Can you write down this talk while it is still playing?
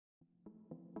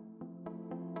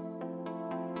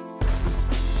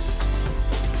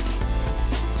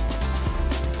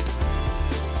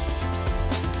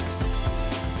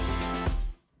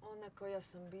koja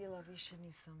sam bila, više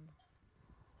nisam.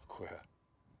 Koja?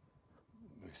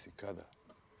 Misli, kada?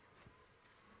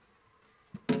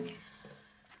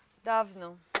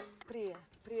 Davno.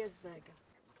 Prije svega.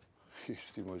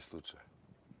 Isti moj slučaj.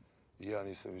 Ja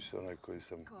nisam više onaj koji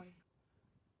sam... Koji?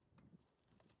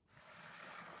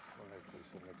 Onaj koji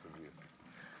sam nekad bio.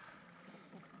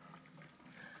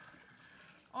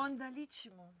 Onda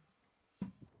ličimo.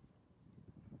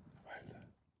 Valjda.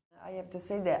 I have to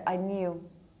say that I knew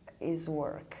his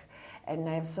work and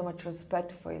I have so much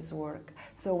respect for his work.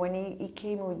 So when he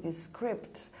came with this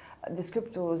script, the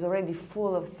script was already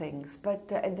full of things,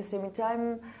 but at the same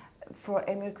time, for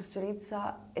Emir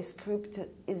Kusturica, a script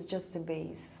is just a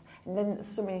base. And then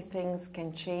so many things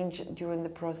can change during the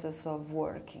process of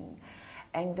working.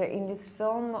 And in this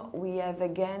film, we have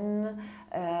again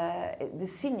the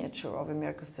signature of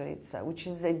Emir Kusturica, which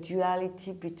is a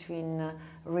duality between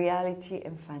reality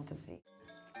and fantasy.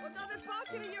 Od ove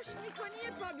pakire još niko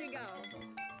nije pobjegao.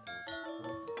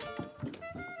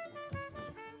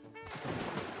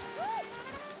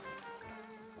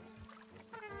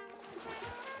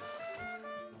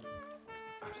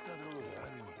 A šta drugo da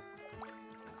radimo?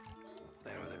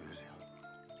 Nema da bi uzio.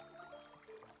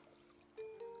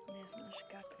 Ne znaš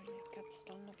kako je kad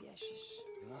stalno bježiš.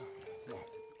 No.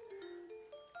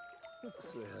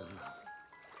 Sve jedno.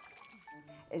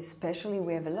 Especially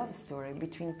we have a love story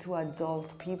between two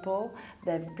adult people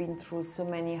that have been through so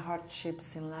many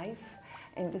hardships in life.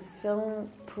 And this film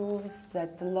proves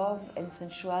that love and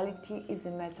sensuality is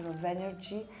a matter of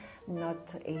energy,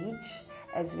 not age.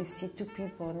 As we see two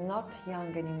people not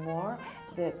young anymore,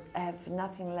 that have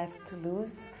nothing left to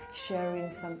lose, sharing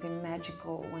something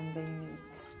magical when they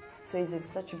meet. So it's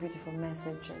such a beautiful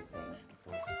message, I think.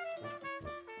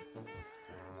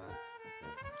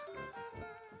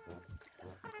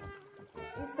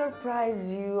 He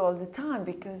surprises you all the time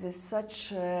because he's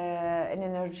such an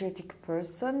energetic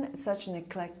person, such an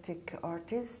eclectic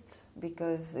artist,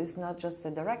 because he's not just a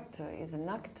director, he's an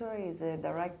actor, he's a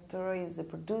director, he's a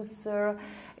producer,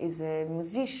 he's a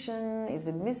musician, he's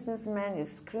a businessman,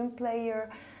 he's a screenplayer.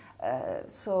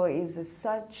 So he's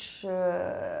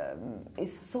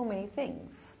so many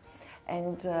things.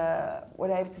 And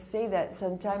what I have to say that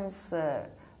sometimes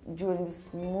during this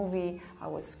movie, I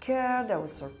was scared, I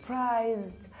was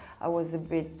surprised, I was a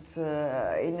bit,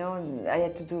 I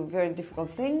had to do very difficult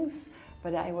things,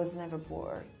 but I was never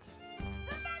bored.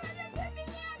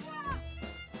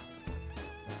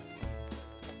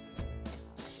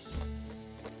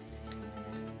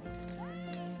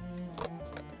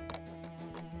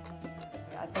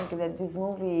 I think that this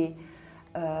movie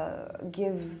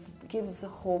gives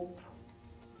hope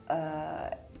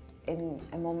in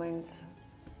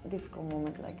a difficult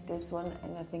moment like this one,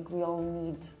 and I think we all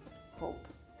need hope.